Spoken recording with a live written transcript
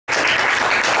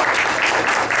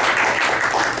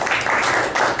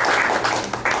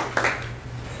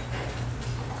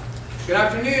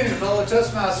fellow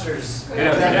Toastmasters. Good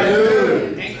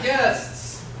afternoon. And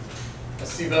guests. I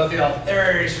see both of y'all.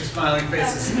 There's your smiling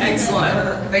faces.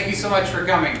 Excellent. Thank you so much for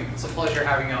coming. It's a pleasure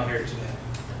having y'all here today.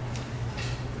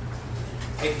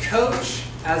 A coach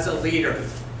as a leader.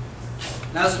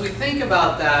 Now, as we think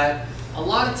about that, a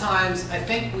lot of times I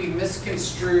think we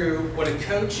misconstrue what a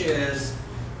coach is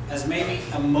as maybe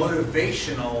a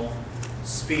motivational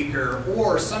speaker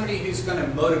or somebody who's going to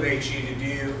motivate you to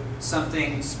do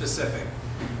something specific.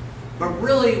 But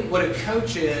really what a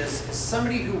coach is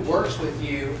somebody who works with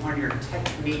you on your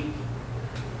technique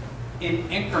in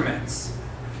increments.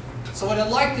 So what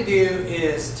I'd like to do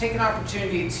is take an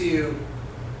opportunity to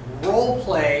role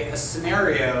play a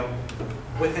scenario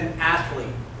with an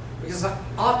athlete. Because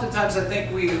oftentimes I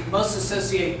think we most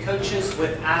associate coaches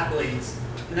with athletes,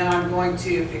 and then I'm going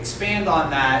to expand on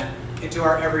that into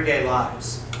our everyday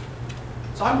lives.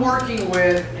 So I'm working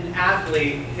with an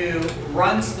athlete who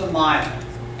runs the mile.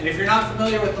 And if you're not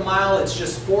familiar with the mile, it's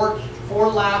just four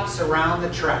laps around the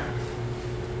track.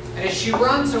 And as she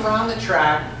runs around the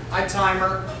track, I time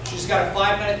her. She's got a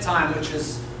 5-minute time, which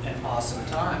is an awesome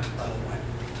time, by the way.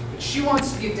 But she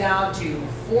wants to get down to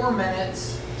 4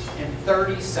 minutes and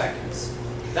 30 seconds.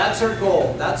 That's her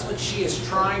goal. That's what she is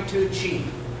trying to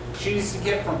achieve. She needs to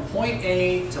get from point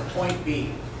A to point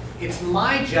B. It's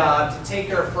my job to take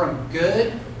her from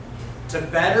good to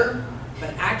better,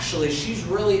 but actually she's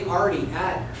really already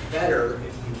at better,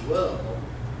 if you will,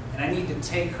 and I need to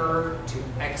take her to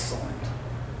excellent.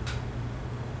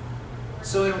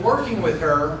 So in working with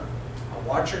her, I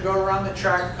watch her go around the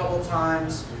track a couple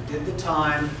times, we did the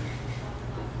time,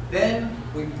 then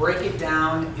we break it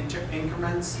down into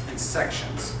increments and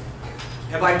sections.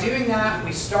 And by doing that,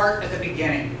 we start at the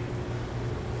beginning.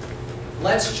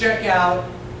 Let's check out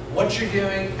what you're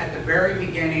doing at the very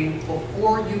beginning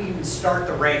before you even start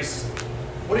the race.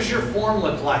 What does your form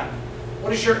look like?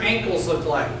 What does your ankles look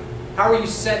like? How are you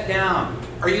set down?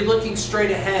 Are you looking straight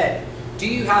ahead? Do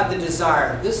you have the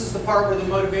desire? This is the part where the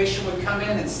motivation would come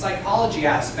in, it's psychology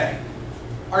aspect.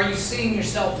 Are you seeing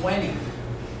yourself winning?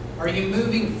 Are you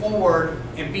moving forward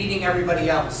and beating everybody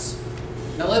else?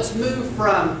 Now let's move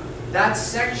from that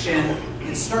section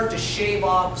and start to shave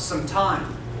off some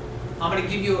time. I'm going to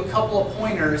give you a couple of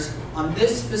pointers on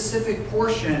this specific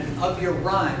portion of your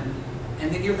run,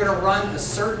 and then you're going to run a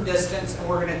certain distance and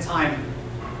we're going to time it.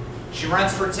 She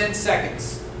runs for 10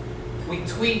 seconds. We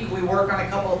tweak, we work on a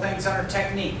couple of things on her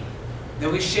technique.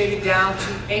 Then we shave it down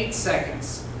to 8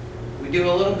 seconds. We do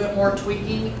a little bit more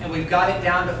tweaking and we've got it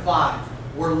down to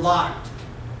 5. We're locked.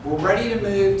 We're ready to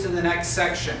move to the next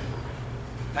section.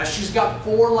 Now she's got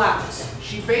 4 laps.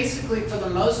 She basically, for the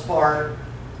most part,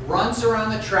 runs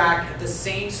around the track at the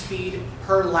same speed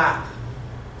per lap.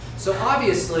 So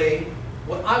obviously,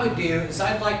 what I would do is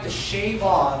I'd like to shave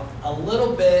off a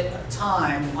little bit of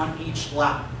time on each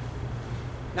lap.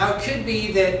 Now it could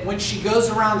be that when she goes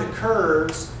around the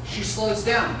curves, she slows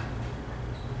down.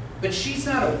 But she's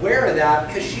not aware of that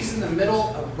because she's in the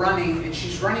middle of running and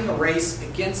she's running a race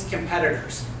against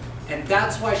competitors. And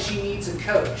that's why she needs a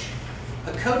coach.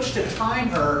 A coach to time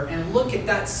her and look at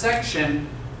that section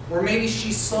where maybe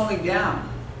she's slowing down.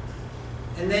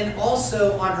 And then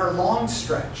also on her long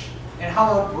stretch and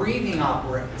how her breathing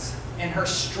operates and her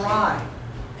stride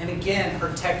and again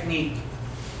her technique.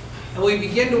 And we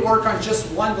begin to work on just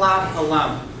 1 lap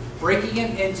alone, breaking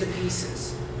it into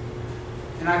pieces.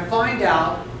 And I find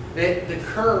out that the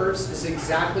curves is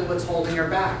exactly what's holding her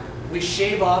back. We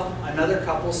shave off another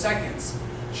couple seconds.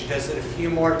 She does it a few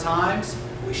more times,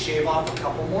 we shave off a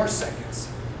couple more seconds.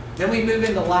 Then we move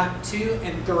into lap 2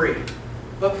 and 3.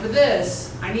 But for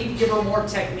this, I need to give her more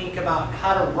technique about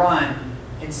how to run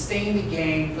and stay in the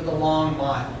game for the long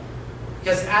mile.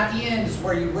 Because at the end is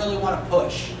where you really want to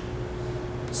push.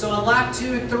 So in lap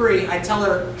 2 and 3, I tell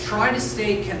her, try to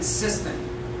stay consistent.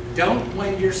 Don't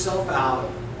wind yourself out.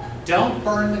 Don't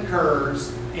burn the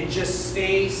curves and just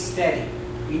stay steady.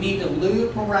 You need to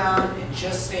loop around and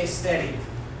just stay steady.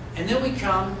 And then we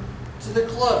come to the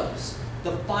close,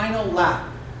 the final lap.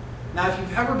 Now, if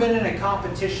you've ever been in a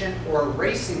competition or a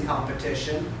racing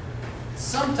competition,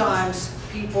 sometimes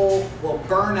people will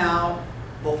burn out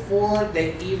before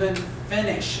they even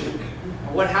finish. And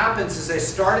what happens is they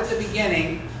start at the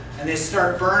beginning and they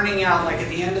start burning out like at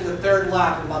the end of the 3rd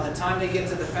lap, and by the time they get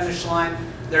to the finish line,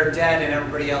 they're dead and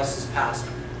everybody else is past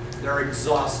them. They're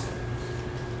exhausted.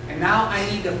 And now I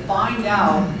need to find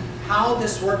out how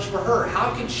this works for her.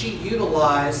 How can she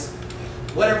utilize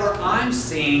whatever I'm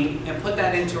seeing and put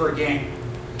that into her game?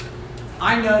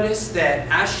 I noticed that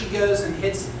as she goes and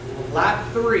hits lap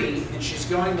 3 and she's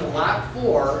going to lap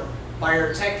 4, by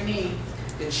her technique,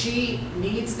 that she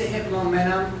needs to hit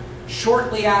momentum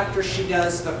shortly after she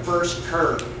does the first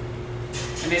curve.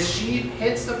 And as she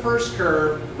hits the first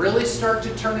curve, really start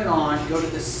to turn it on, go to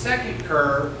the second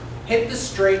curve, hit the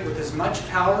straight with as much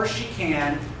power as she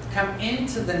can, come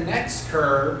into the next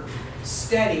curve,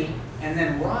 steady, and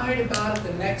then right about at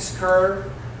the next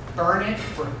curve, burn it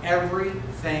for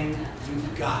everything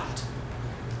you've got.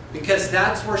 Because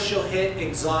that's where she'll hit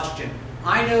exhaustion.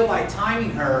 I know by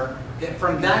timing her that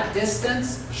from that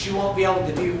distance, she won't be able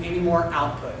to do any more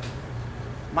output.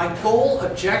 My goal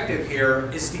objective here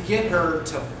is to get her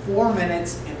to 4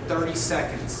 minutes and 30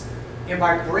 seconds. And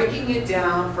by breaking it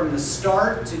down from the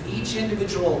start to each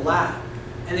individual lap,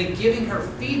 and then giving her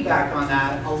feedback on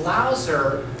that, allows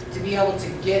her to be able to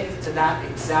get to that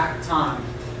exact time.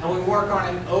 And we work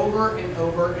on it over and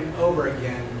over and over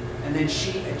again, and then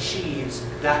she achieves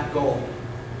that goal.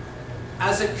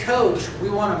 As a coach, we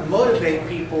want to motivate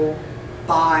people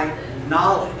by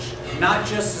knowledge, not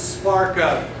just a spark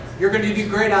of, you're going to do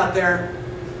great out there,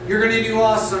 you're going to do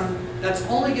awesome. That's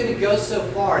only going to go so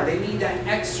far. They need that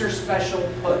extra special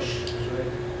push.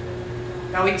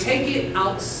 Now we take it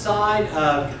outside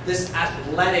of this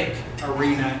athletic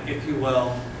arena, if you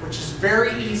will, which is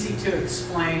very easy to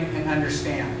explain and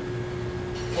understand.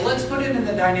 Well, let's put it in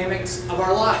the dynamics of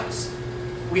our lives.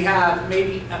 We have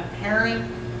maybe a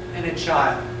parent and a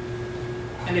child.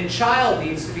 And a child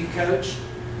needs to be coached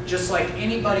just like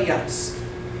anybody else.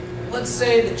 Let's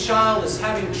say the child is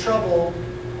having trouble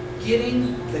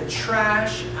getting the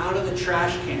trash out of the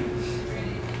trash can.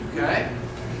 Okay?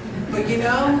 But you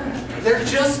know, they're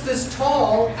just as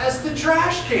tall as the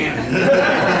trash can.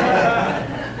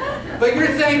 But you're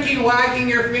thinking, wagging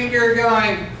your finger,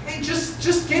 going, hey,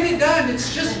 just get it done.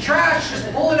 It's just trash. Just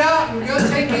pull it out and go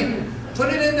take it and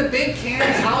put it in the big can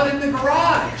out in the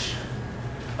garage.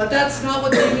 But that's not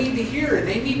what they need to hear.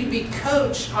 They need to be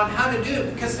coached on how to do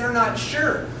it because they're not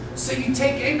sure. So you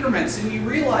take increments and you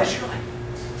realize, you're like,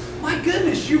 my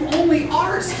goodness, you only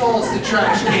are as tall as the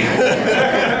trash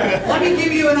can. Let me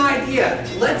give you an idea.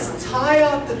 Let's tie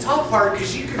off the top part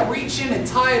because you can reach in and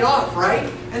tie it off, right?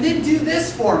 And then do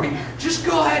this for me. Just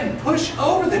go ahead and push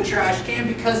over the trash can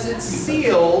because it's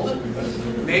sealed.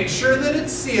 Make sure that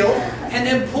it's sealed. And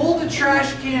then pull the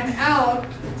trash can out,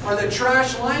 or the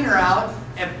trash liner out,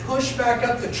 and push back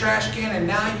up the trash can, and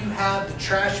now you have the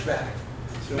trash bag.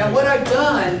 Now what I've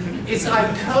done is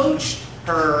I've coached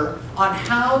her on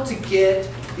how to get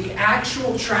the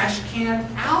actual trash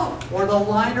can out, or the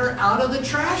liner out of the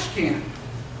trash can.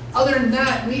 Other than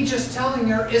that, me just telling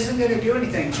her isn't going to do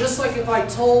anything. Just like if I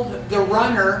told the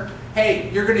runner,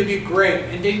 hey, you're going to do great,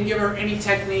 and didn't give her any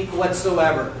technique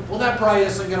whatsoever. Well, that probably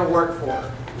isn't going to work for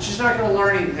her. She's not going to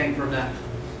learn anything from that.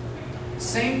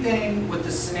 Same thing with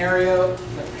the scenario,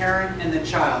 the parent and the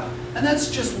child. And that's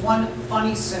just one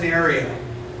funny scenario.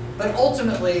 But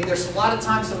ultimately, there's a lot of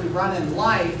times that we run in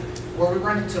life where we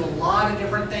run into a lot of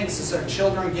different things as our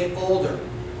children get older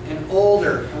and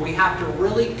older, and we have to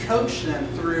really coach them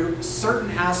through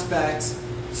certain aspects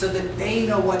so that they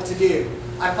know what to do.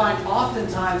 I find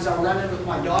oftentimes I run in with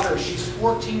my daughter, she's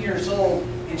 14 years old,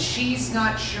 and she's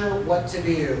not sure what to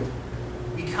do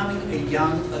becoming a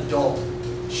young adult.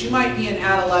 She might be an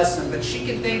adolescent, but she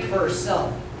can think for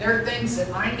herself. There are things that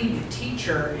I need to teach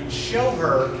her and show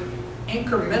her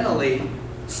incrementally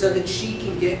so that she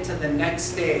can get to the next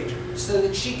stage, so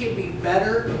that she can be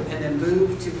better and then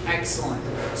move to excellent,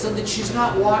 so that she's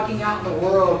not walking out in the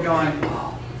world going,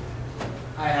 oh,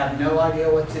 I have no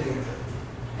idea what to do.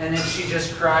 And then she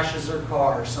just crashes her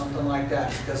car or something like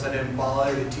that because I didn't follow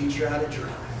her to teach her how to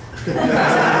drive.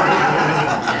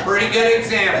 Pretty good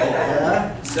example.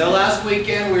 So last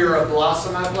weekend we were at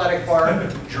Blossom Athletic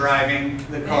Park driving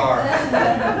the car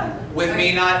with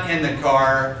me not in the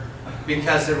car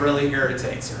because it really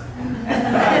irritates her.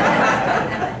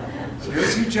 You're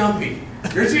too jumpy.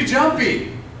 You're too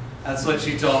jumpy. That's what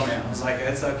she told me. I was like,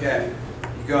 it's okay.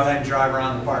 You go ahead and drive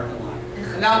around the parking lot.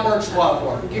 And that works well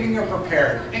for her. Getting her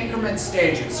prepared. Increment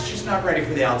stages. She's not ready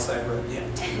for the outside road yet.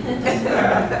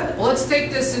 Well, let's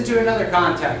take this into another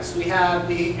context. We have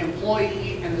the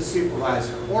employee and the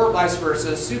supervisor, or vice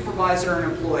versa, supervisor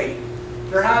and employee.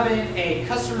 They're having a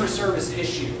customer service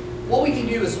issue. What we can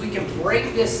do is we can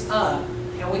break this up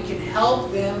and we can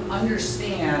help them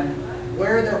understand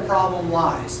where their problem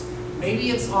lies.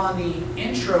 Maybe it's on the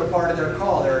intro part of their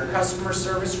call. They're a customer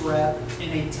service rep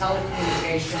in a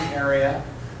telecommunication area.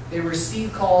 They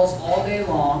receive calls all day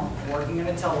long, working in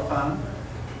a telephone.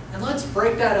 And let's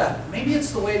break that up. Maybe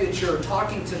it's the way that you're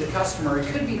talking to the customer. It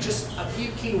could be just a few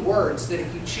key words that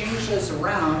if you change those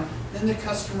around, then the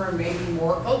customer may be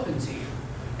more open to you.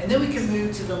 And then we can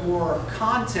move to the more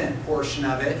content portion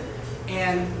of it.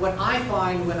 And what I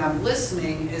find when I'm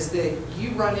listening is that you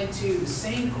run into the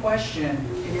same question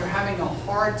and you're having a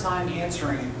hard time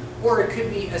answering it. Or it could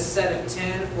be a set of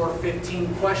 10 or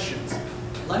 15 questions.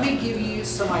 Let me give you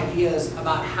some ideas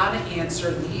about how to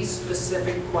answer these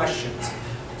specific questions.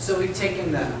 So we've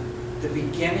taken the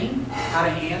beginning, how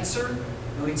to answer,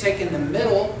 and we've taken the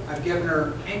middle, I've given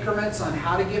her increments on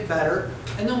how to get better,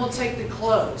 and then we'll take the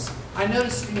close. I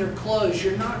noticed in your close,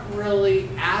 you're not really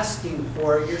asking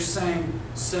for it, you're saying,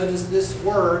 so does this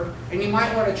work? And you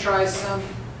might want to try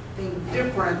something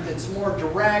different that's more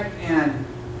direct, and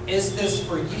is this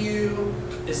for you?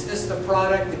 Is this the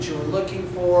product that you were looking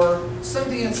for?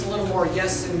 Something that's a little more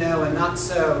yes and no and not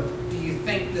so, do you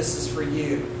think this is for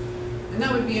you? And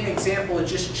that would be an example of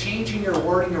just changing your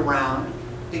wording around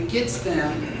that gets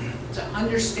them to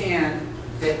understand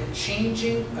that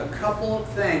changing a couple of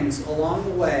things along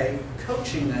the way,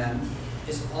 coaching them,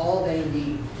 is all they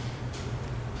need.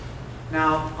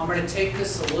 Now, I'm going to take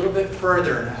this a little bit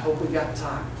further, and I hope we got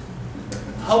time.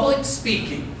 Public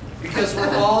speaking, because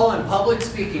we're all in public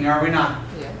speaking, are we not?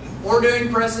 Yeah. Or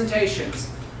doing presentations.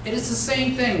 It is the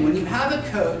same thing. When you have a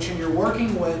coach and you're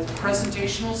working with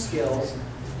presentational skills,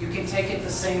 you can take it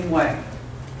the same way.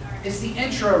 Is the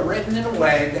intro written in a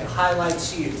way that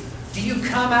highlights you? Do you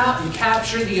come out and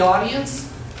capture the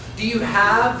audience? Do you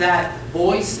have that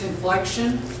voice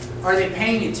inflection? Are they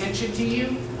paying attention to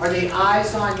you? Are they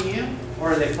eyes on you?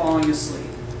 Or are they falling asleep?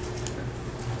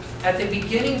 At the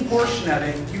beginning portion of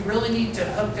it, you really need to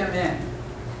hook them in.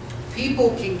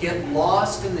 People can get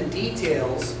lost in the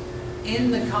details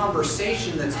in the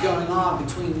conversation that's going on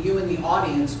between you and the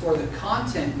audience for the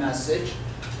content message.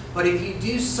 But if you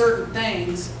do certain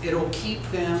things, it'll keep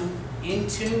them in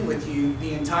tune with you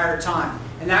the entire time.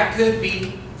 And that could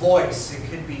be voice, it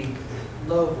could be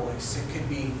low voice, it could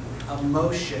be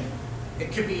emotion,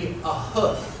 it could be a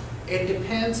hook. It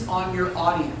depends on your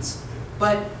audience.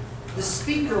 But the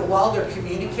speaker, while they're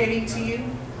communicating to you,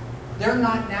 they're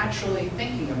not naturally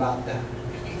thinking about that.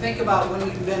 If you think about when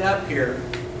you've been up here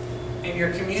and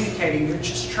you're communicating, you're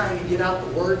just trying to get out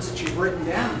the words that you've written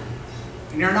down.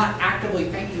 And you're not actively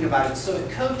thinking about it. So a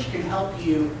coach can help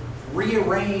you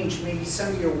rearrange maybe some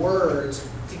of your words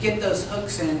to get those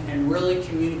hooks in and really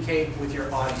communicate with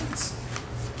your audience.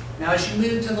 Now as you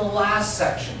move to the last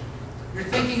section, you're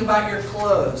thinking about your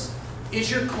close. Is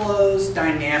your close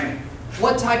dynamic?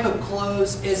 What type of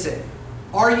close is it?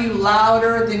 Are you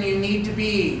louder than you need to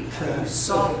be? Are you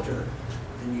softer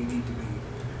than you need to be?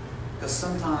 Because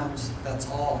sometimes that's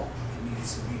all it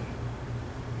needs to be.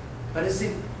 But is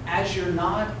it as you're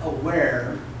not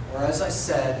aware, or as I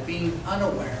said, being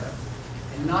unaware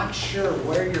and not sure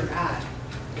where you're at,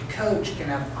 the coach can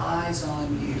have eyes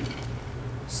on you.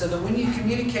 So that when you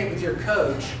communicate with your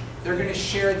coach, they're going to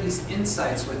share these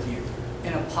insights with you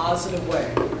in a positive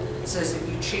way. It says, if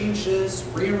you change this,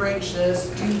 rearrange this,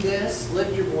 do this,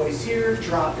 lift your voice here,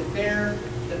 drop it there,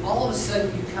 then all of a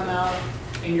sudden you come out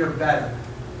and you're better.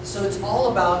 So it's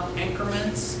all about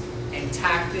increments and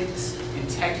tactics and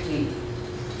technique.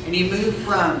 And you move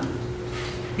from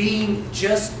being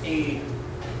just a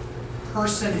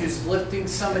person who's lifting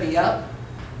somebody up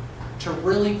to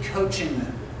really coaching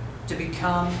them to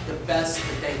become the best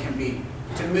that they can be,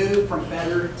 to move from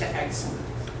better to excellent.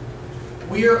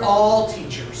 We are all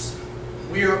teachers.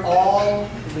 We are all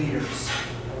leaders.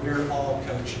 We are all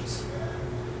coaches.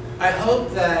 I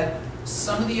hope that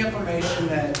some of the information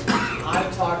that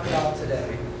I've talked about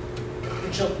today,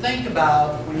 that you'll think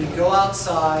about when you go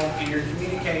outside and you're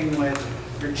communicating with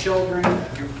your children,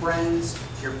 your friends,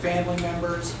 your family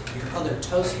members, your other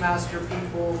Toastmaster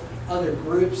people, other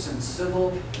groups and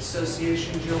civil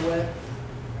associations you're with,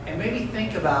 and maybe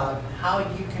think about how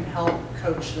you can help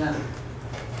coach them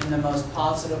in the most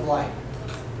positive light.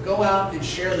 Go out and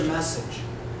share the message.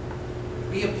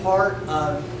 Be a part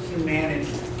of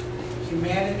humanity.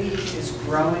 Humanity is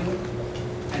growing,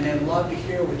 and they'd love to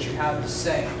hear what you have to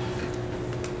say.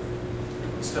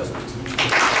 It's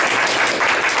Toastmasters.